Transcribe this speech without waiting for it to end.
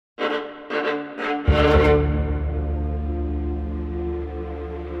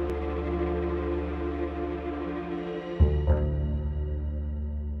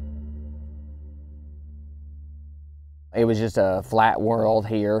was just a flat world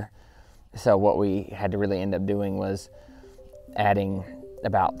here. So what we had to really end up doing was adding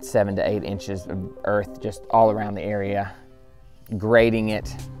about 7 to 8 inches of earth just all around the area, grading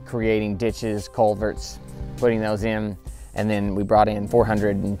it, creating ditches, culverts, putting those in, and then we brought in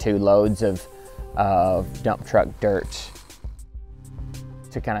 402 loads of dump truck dirt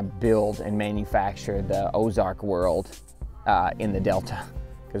to kind of build and manufacture the Ozark world in the Delta,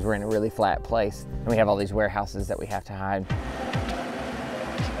 because we're in a really flat place and we have all these warehouses that we have to hide.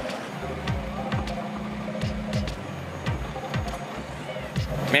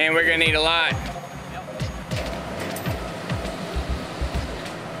 Man, we're gonna need a lot.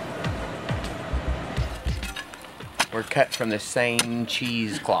 We're cut from the same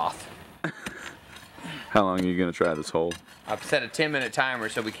cheesecloth. How long are you gonna try this hole? I've set a 10-minute timer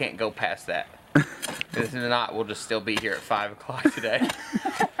so we can't go past that. If not, we'll just still be here at 5 o'clock today.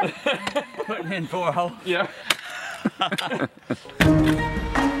 Putting in 4 holes? Yeah.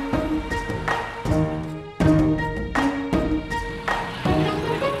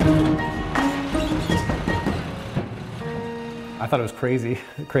 I thought it was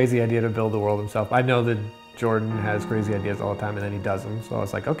crazy idea to build the world himself. I know that Jordan has crazy ideas all the time and then he does them, so I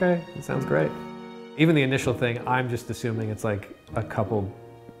was like, okay, it sounds great. Even the initial thing, I'm just assuming it's like a couple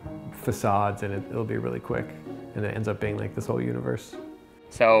facades and it'll be really quick, and it ends up being like this whole universe.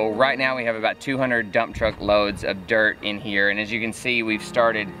 So right now we have about 200 dump truck loads of dirt in here, and as you can see, we've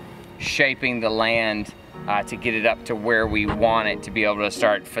started shaping the land to get it up to where we want it to be able to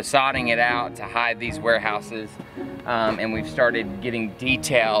start facading it out to hide these warehouses. And we've started getting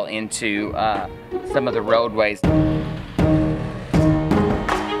detail into some of the roadways.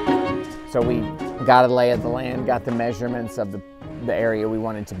 So we got a lay of the land, got the measurements of the area we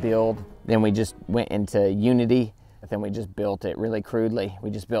wanted to build. Then we just went into Unity, but then we just built it really crudely.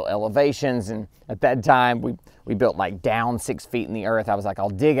 We just built elevations, and at that time we built like down 6 feet in the earth. I was like, I'll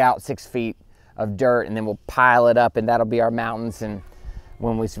dig out 6 feet of dirt and then we'll pile it up and that'll be our mountains. And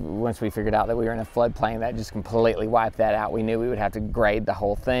once we figured out that we were in a floodplain, that just completely wiped that out. We knew we would have to grade the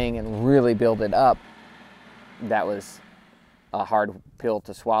whole thing and really build it up. That was a hard pill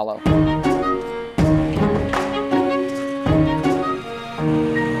to swallow.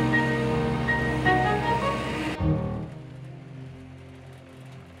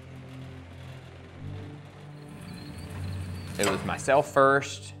 It was myself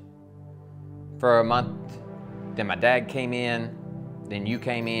first for a month, then my dad came in, then you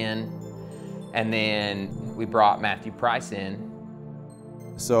came in, and then we brought Matthew Price in.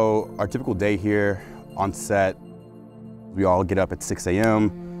 So our typical day here on set, we all get up at 6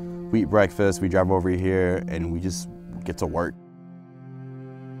 a.m., we eat breakfast, we drive over here, and we just get to work.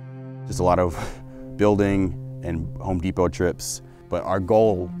 Just a lot of building and Home Depot trips, but our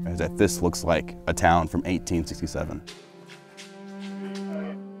goal is that this looks like a town from 1867.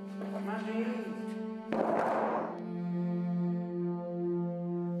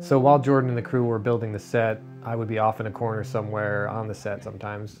 So while Jordan and the crew were building the set, I would be off in a corner somewhere on the set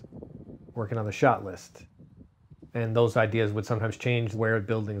sometimes, working on the shot list. And those ideas would sometimes change where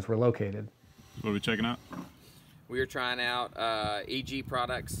buildings were located. What are we checking out? We were trying out EG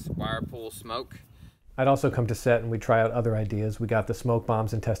products, wire pool smoke. I'd also come to set and we'd try out other ideas. We got the smoke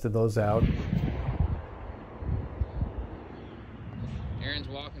bombs and tested those out. Aaron's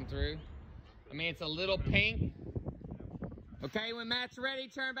walking through. I mean, it's a little pink. Okay, when Matt's ready,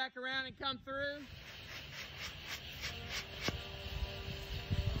 turn back around and come through.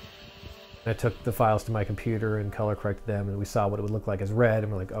 I took the files to my computer and color corrected them, and we saw what it would look like as red,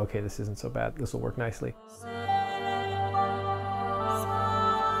 and we're like, okay, this isn't so bad. This will work nicely.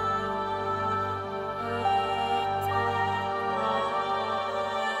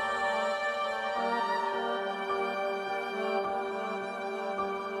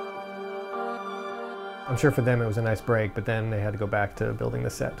 I'm sure for them it was a nice break, but then they had to go back to building the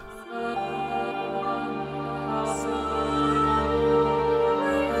set.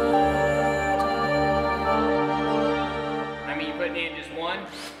 How many you putting in? Just one?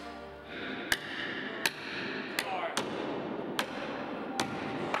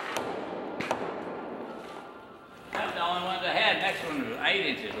 That's the only one I had. Next one was 8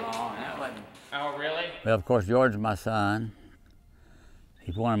 inches long. That wasn't. Oh, really? Well, of course, George's my son.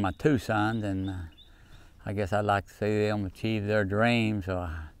 He's one of my 2 sons, and I guess I'd like to see them achieve their dreams. So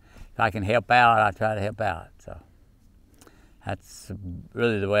if I can help out, I try to help out. So that's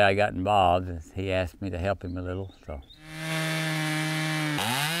really the way I got involved. He asked me to help him a little. So.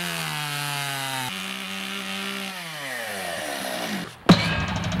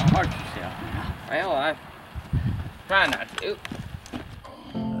 Don't hurt yourself now. Well, I try not to.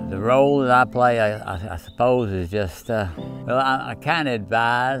 The role that I play, I suppose, is just, well, I kind of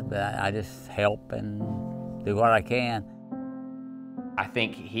advise, but I just help and do what I can. I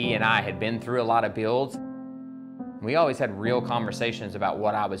think he and I had been through a lot of builds. We always had real conversations about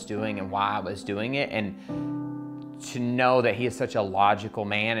what I was doing and why I was doing it, and to know that he is such a logical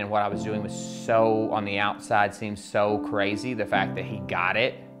man and what I was doing was so, on the outside, seemed so crazy, the fact that he got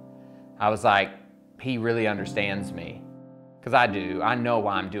it, I was like, he really understands me. Because I do, I know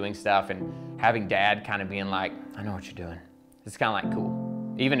why I'm doing stuff, and having Dad kind of being like, I know what you're doing. It's kind of like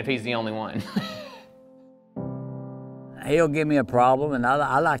cool, even if he's the only one. He'll give me a problem, and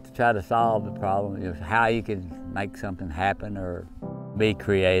I like to try to solve the problem, just how you can make something happen or be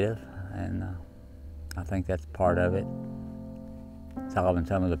creative, and I think that's part of it, solving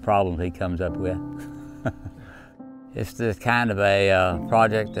some of the problems he comes up with. It's just kind of a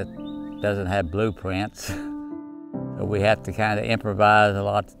project that doesn't have blueprints, so we have to kind of improvise a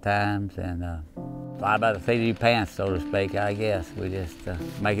lot of times and fly by the seat of your pants, so to speak, I guess. We just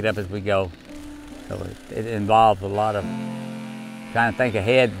make it up as we go. So it involves a lot of trying to think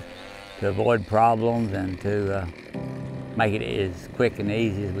ahead to avoid problems and to make it as quick and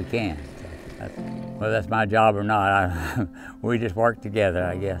easy as we can. So whether that's my job or not, we just work together,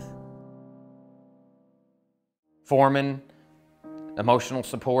 I guess. Foreman, emotional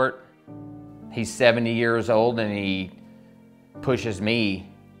support. He's 70 years old and he pushes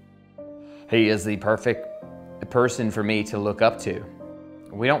me. He is the perfect person for me to look up to.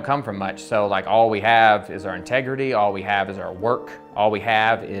 We don't come from much, so like all we have is our integrity, all we have is our work, all we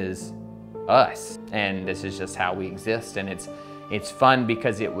have is us. And this is just how we exist, and it's fun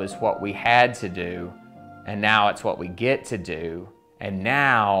because it was what we had to do, and now it's what we get to do. And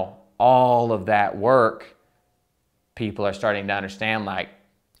now all of that work, people are starting to understand, like,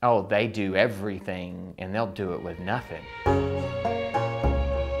 oh, they do everything and they'll do it with nothing.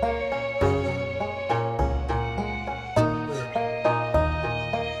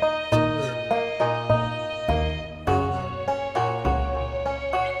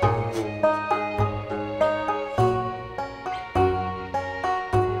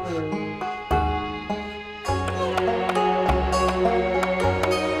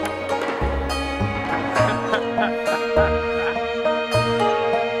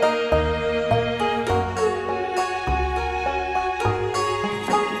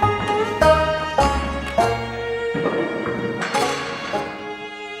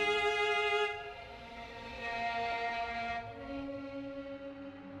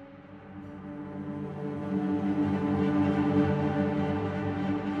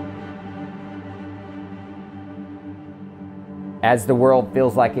 As the world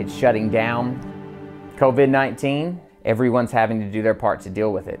feels like it's shutting down, COVID-19, everyone's having to do their part to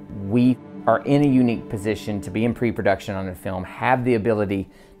deal with it. We are in a unique position to be in pre-production on a film, have the ability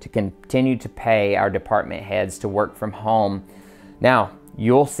to continue to pay our department heads to work from home. Now,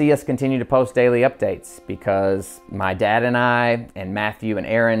 you'll see us continue to post daily updates because my dad and I and Matthew and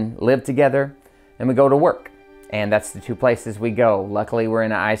Aaron live together and we go to work. And that's the two places we go. Luckily, we're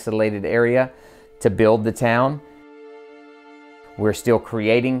in an isolated area to build the town. We're still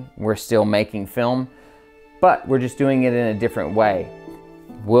creating, we're still making film, but we're just doing it in a different way.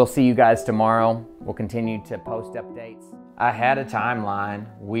 We'll see you guys tomorrow. We'll continue to post updates. I had a timeline.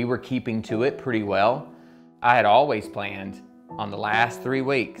 We were keeping to it pretty well. I had always planned on the last 3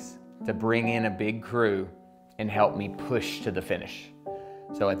 weeks to bring in a big crew and help me push to the finish.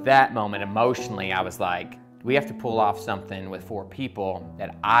 So at that moment, emotionally, I was like, we have to pull off something with 4 people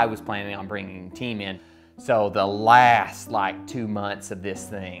that I was planning on bringing a team in. So the last like 2 months of this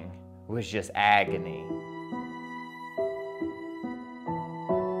thing was just agony.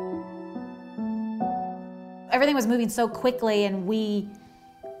 Everything was moving so quickly, and we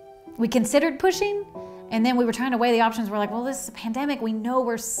considered pushing, and then we were trying to weigh the options. We're like, well, this is a pandemic. We know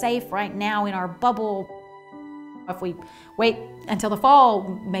we're safe right now in our bubble. If we wait until the fall,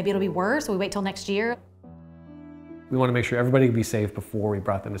 maybe it'll be worse. So we wait till next year. We want to make sure everybody could be safe before we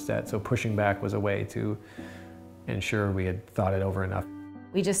brought them to set, so pushing back was a way to ensure we had thought it over enough.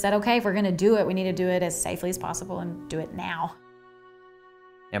 We just said, okay, if we're gonna do it, we need to do it as safely as possible and do it now.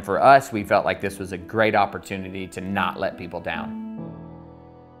 And for us, we felt like this was a great opportunity to not let people down.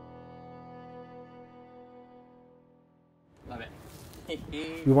 Love it.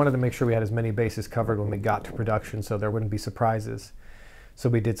 We wanted to make sure we had as many bases covered when we got to production so there wouldn't be surprises. So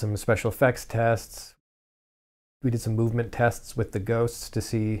we did some special effects tests. We did some movement tests with the ghosts to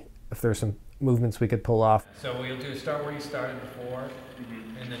see if there's some movements we could pull off. So what you'll do is start where you started before,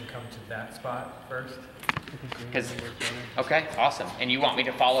 and then come to that spot first. Okay, awesome. And you want me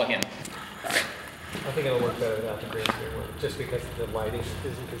to follow him? Okay. I think it'll work better without the green screen one, just because the lighting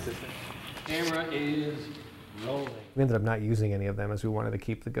isn't consistent. Camera is rolling. We ended up not using any of them as we wanted to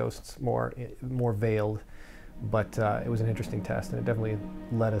keep the ghosts more veiled, but it was an interesting test and it definitely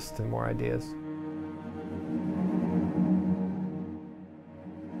led us to more ideas.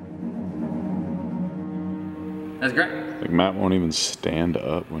 That's great. Like Matt won't even stand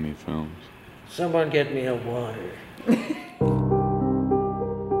up when he films. Someone get me a water.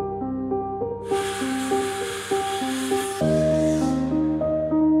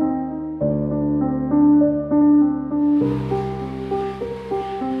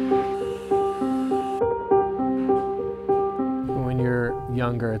 When you're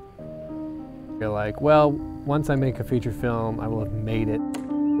younger, you're like, well, once I make a feature film, I will have made it.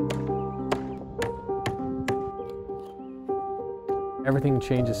 Everything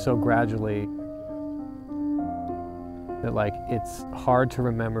changes so gradually that like it's hard to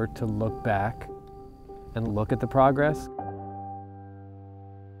remember to look back and look at the progress.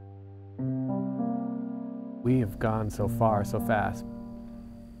 We have gone so far so fast.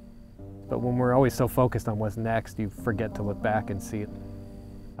 But when we're always so focused on what's next, you forget to look back and see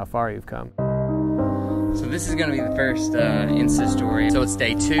how far you've come. So this is gonna be the first Insta story. So it's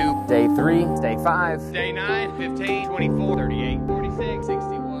day 2, day 3, day 5, Day 9, 15, 24, 38, 46,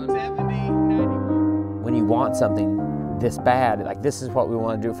 61, 70, 91. when you want something this bad, like this is what we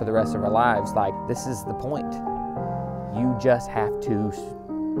want to do for the rest of our lives, like this is the point. You just have to,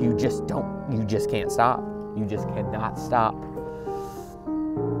 you just can't stop. You just cannot stop.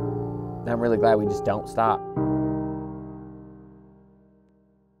 I'm really glad we just don't stop.